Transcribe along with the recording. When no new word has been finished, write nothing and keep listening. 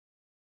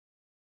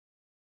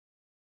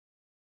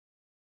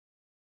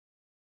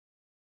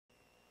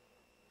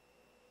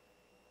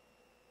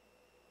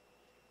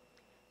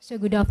So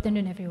good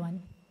afternoon,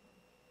 everyone.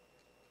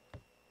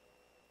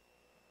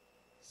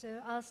 So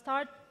I'll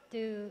start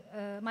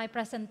my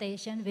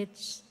presentation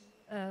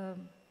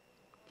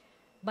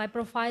by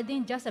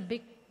providing just a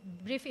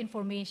brief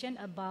information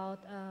about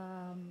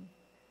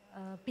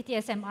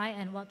PTSMI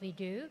and what we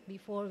do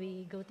before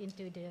we go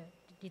into the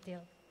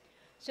detail.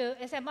 So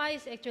SMI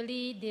is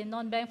actually the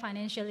non-bank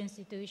financial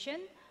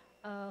institution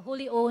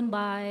wholly owned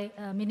by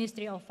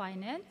Ministry of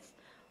Finance.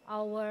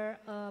 Our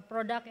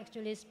product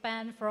actually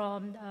span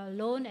from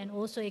loan and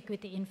also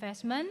equity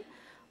investment.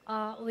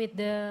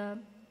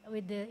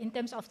 In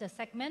terms of the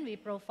segment, we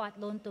provide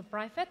loan to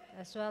private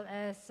as well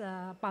as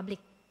public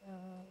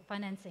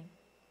financing.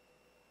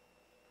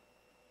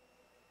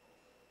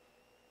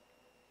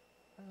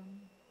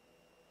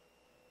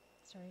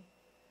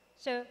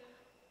 So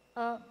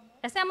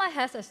SMI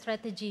has a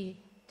strategy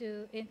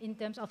in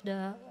terms of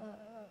the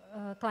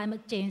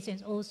climate change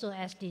and also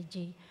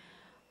SDG.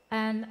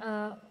 And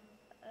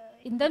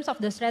in terms of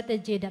the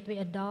strategy that we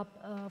adopt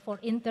for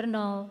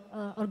internal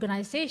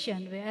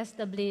organization, we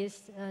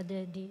established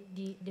the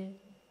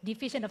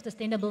division of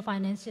sustainable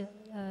finance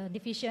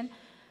division,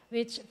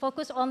 which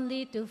focus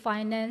only to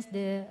finance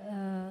the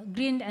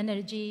green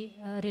energy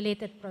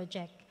related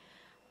project.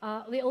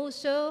 We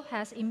also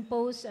has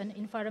imposed an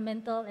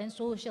environmental and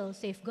social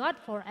safeguard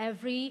for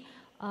every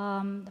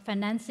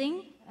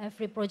financing,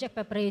 every project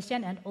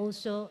preparation, and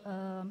also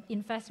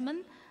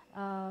investment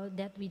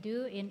that we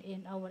do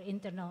in our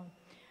internal.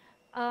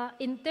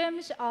 In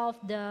terms of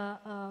the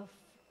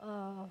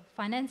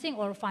financing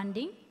or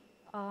funding,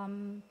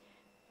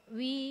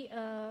 we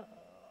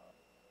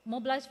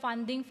mobilize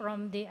funding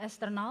from the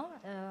external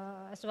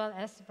as well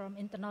as from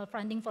internal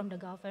funding from the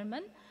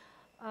government.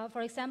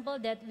 For example,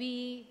 that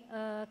we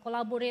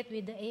collaborate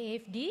with the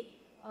AFD,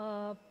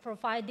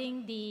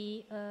 providing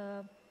the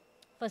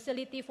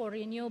facility for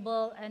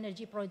renewable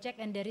energy project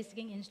and the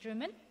risking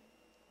instrument.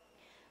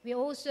 We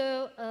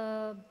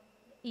also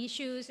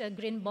issues a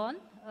green bond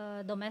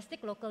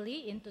domestic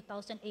locally in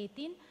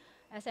 2018.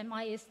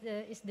 SMI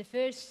is the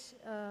first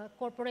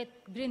corporate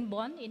green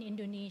bond in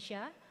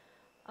Indonesia.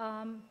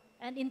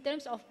 And in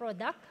terms of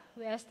product,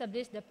 we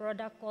established the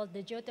product called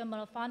the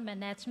Geothermal Fund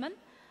Management.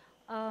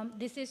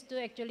 This is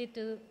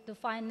to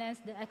finance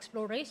the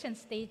exploration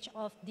stage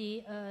of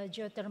the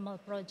geothermal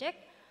project.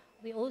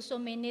 We also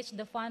manage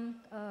the fund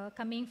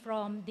coming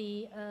from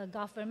the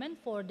government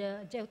for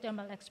the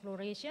geothermal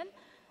exploration,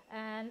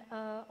 and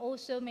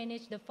also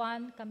manage the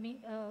fund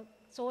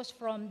sourced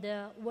from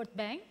the World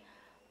Bank,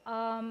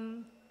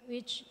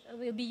 which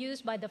will be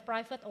used by the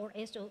private or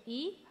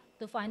SOE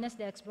to finance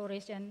the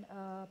exploration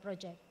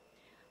project.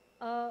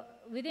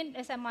 Within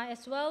SMI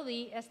as well,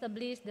 we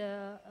established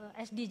the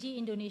SDG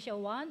Indonesia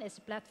 1 as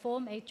a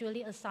platform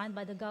actually assigned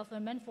by the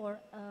government for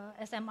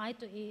SMI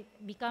to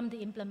become the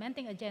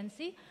implementing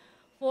agency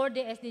for the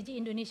SDG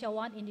Indonesia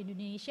 1 in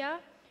Indonesia,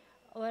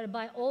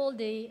 whereby all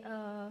the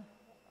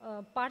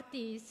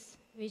parties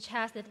which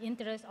has that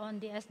interest on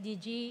the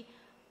SDG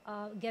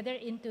gather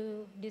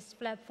into this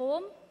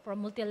platform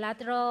from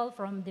multilateral,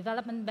 from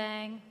development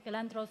bank,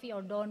 philanthropy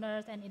or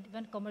donors, and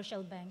even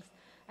commercial banks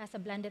as a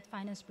blended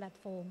finance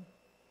platform.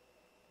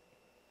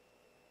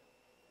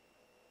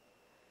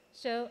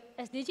 So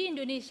SDG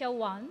Indonesia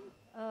 1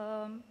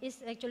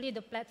 is actually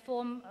the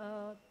platform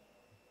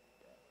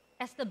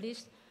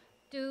established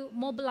to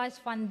mobilize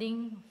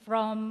funding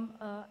from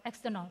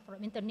external,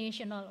 from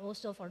international,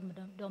 also from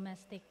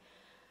domestic.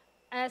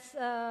 As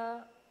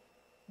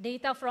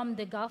data from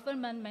the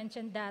government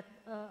mentioned that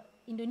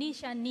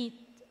Indonesia needs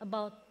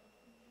about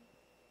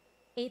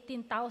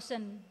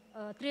 18,000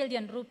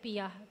 trillion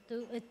rupiah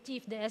to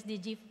achieve the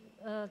SDG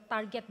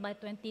target by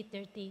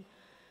 2030.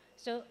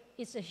 So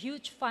it's a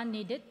huge fund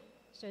needed.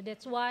 So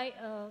that's why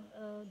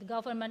the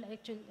government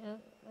actually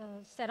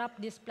set up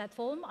this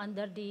platform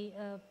under the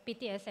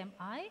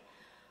PTSMI.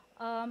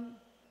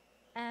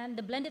 And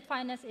the blended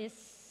finance is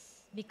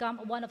become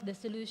one of the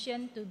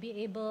solutions to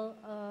be able,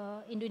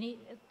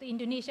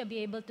 Indonesia be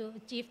able to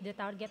achieve the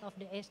target of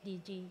the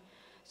SDG.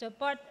 So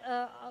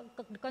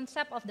the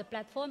concept of the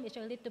platform is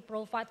really to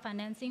provide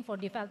financing for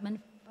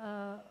development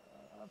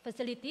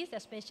facilities,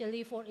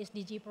 especially for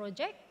SDG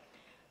project,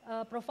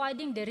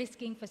 providing the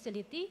risking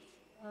facilities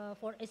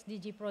for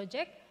SDG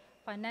project,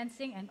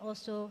 financing, and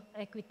also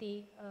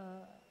equity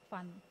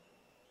fund.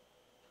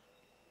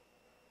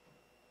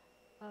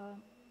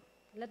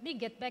 Let me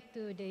get back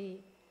to the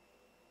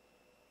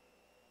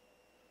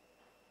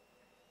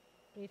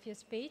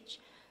previous page.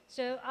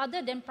 So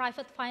other than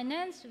private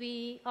finance,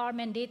 we are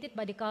mandated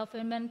by the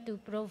government to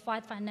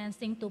provide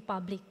financing to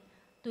public,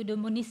 to the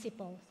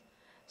municipals.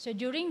 So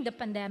during the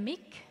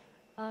pandemic,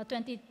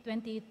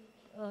 2020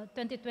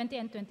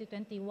 and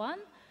 2021,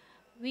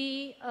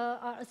 we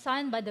are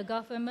assigned by the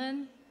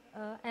government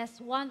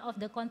as one of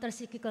the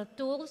counter-cyclical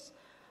tools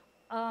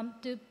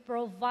to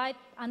provide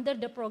under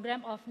the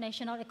program of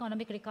National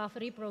Economic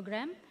Recovery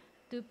Program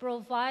to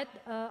provide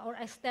or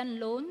extend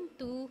loan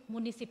to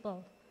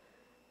municipal.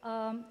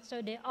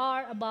 So there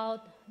are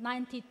about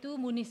 92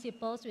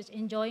 municipals which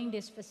enjoying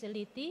this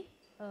facility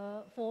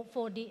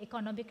for the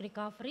economic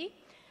recovery.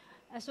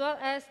 as well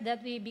as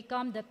that we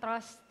become the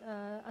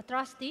a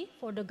trustee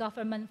for the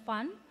government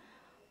fund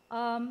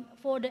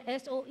for the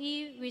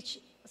SOE which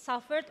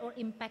suffered or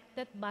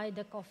impacted by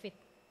the COVID.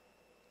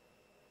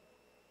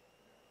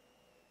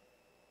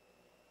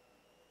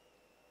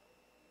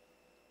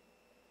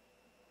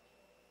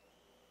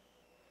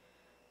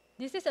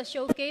 This is a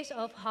showcase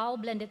of how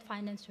blended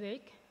finance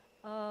work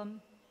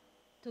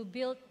to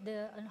build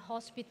a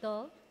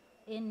hospital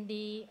in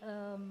the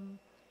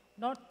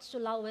North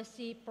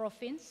Sulawesi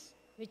province,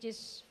 which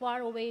is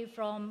far away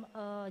from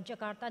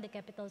Jakarta, the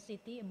capital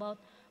city, about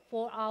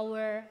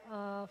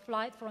 4-hour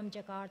flight from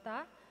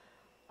Jakarta.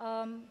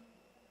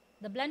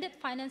 The blended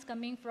finance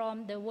coming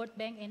from the World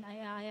Bank and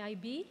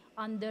IIIB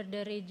under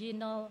the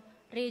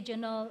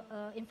regional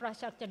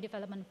infrastructure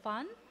development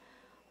fund,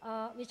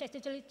 which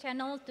actually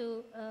channeled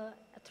to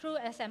through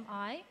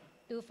SMI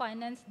to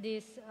finance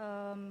this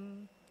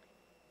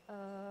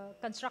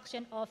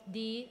construction of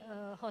the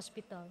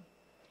hospital.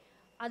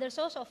 Other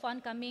source of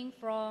fund coming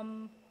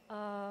from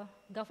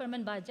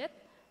government budget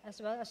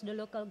as well as the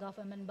local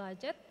government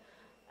budget.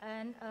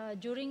 And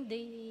during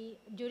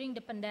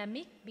the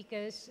pandemic,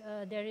 because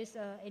there is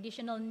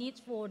additional needs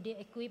for the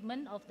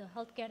equipment of the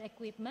healthcare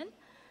equipment,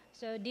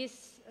 so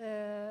this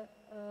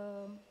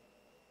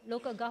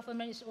local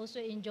government is also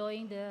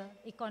enjoying the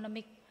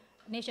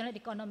national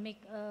economic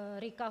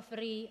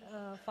recovery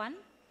fund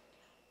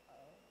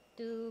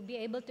to be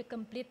able to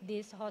complete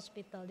this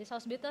hospital. This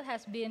hospital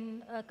has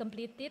been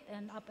completed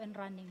and up and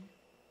running.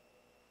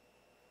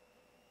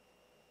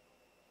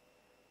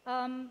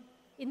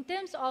 In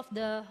terms of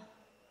the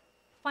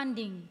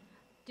funding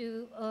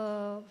to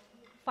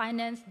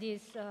finance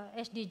this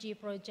SDG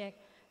project,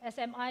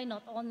 SMI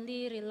not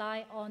only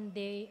rely on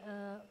the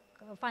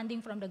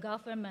funding from the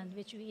government,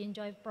 which we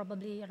enjoyed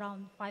probably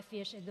around 5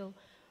 years ago.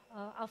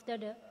 After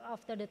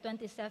the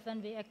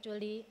 27, we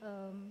actually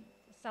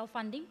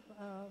self-funding,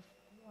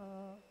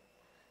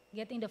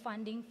 getting the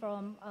funding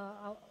from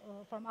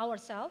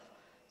ourselves.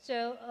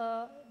 So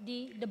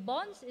the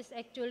bonds is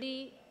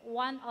actually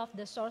one of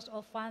the source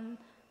of fund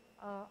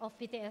of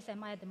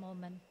PTSMI at the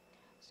moment.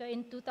 So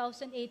in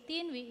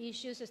 2018, we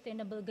issued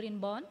sustainable green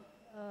bond,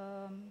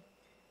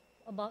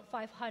 about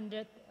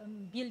 500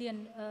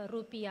 billion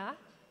rupiah,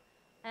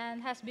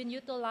 and has been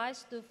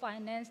utilized to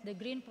finance the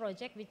green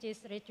project, which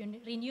is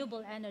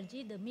renewable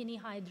energy, the mini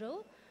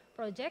hydro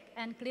project,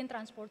 and clean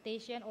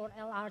transportation or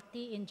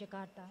LRT in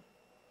Jakarta.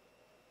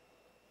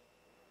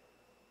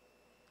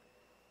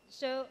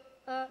 So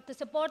to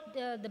support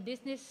the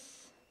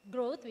business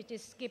growth, which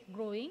is keep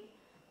growing,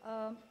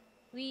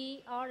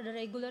 we are the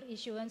regular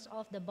issuance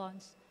of the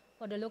bonds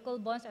for the local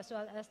bonds as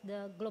well as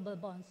the global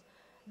bonds.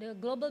 The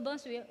global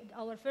bonds,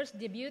 our first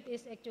debut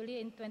is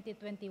actually in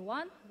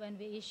 2021 when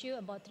we issue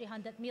about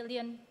 300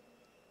 million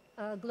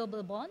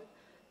global bond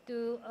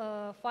to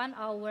fund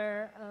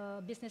our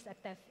business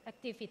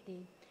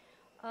activity.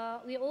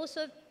 We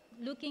also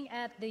looking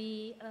at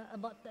the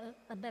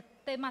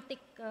thematic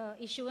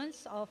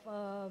issuance of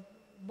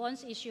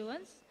bonds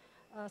issuance,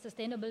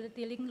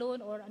 sustainability linked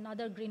loan or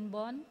another green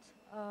bond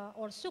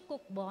or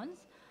sukuk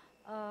bonds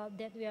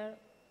that we are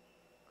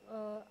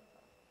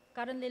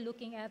currently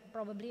looking at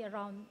probably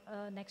around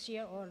next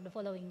year or the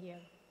following year.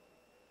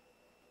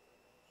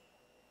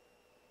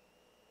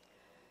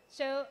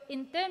 So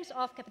in terms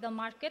of capital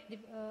market,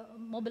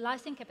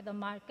 mobilizing capital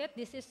market,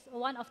 this is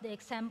one of the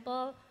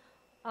example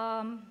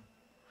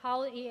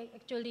how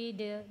actually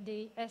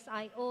the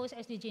SIO's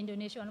SDG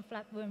Indonesia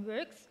platform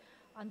works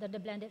under the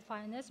blended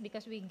finance,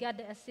 because we got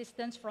the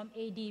assistance from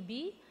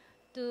ADB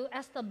to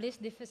establish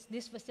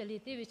this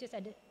facility, which is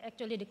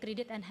actually the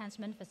credit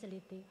enhancement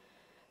facility.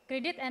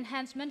 Credit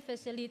enhancement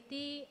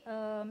facility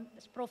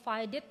is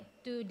provided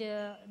to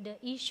the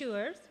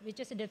issuers, which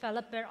is a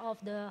developer of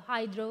the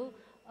hydro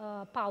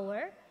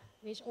power,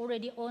 which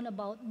already own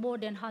about more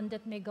than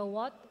 100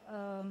 megawatt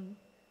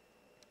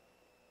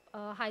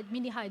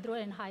mini hydro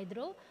and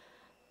hydro.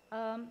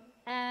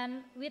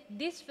 And with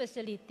this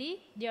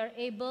facility, they are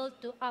able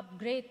to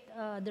upgrade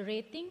the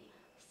rating,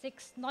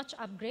 6-notch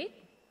upgrade,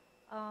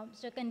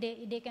 so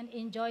they can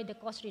enjoy the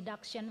cost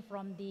reduction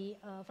from the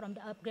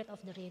upgrade of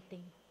the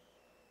rating.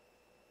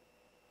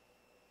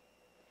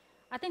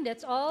 I think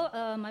that's all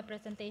my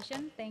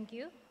presentation. Thank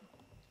you.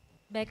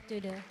 Back to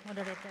the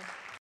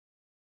moderator.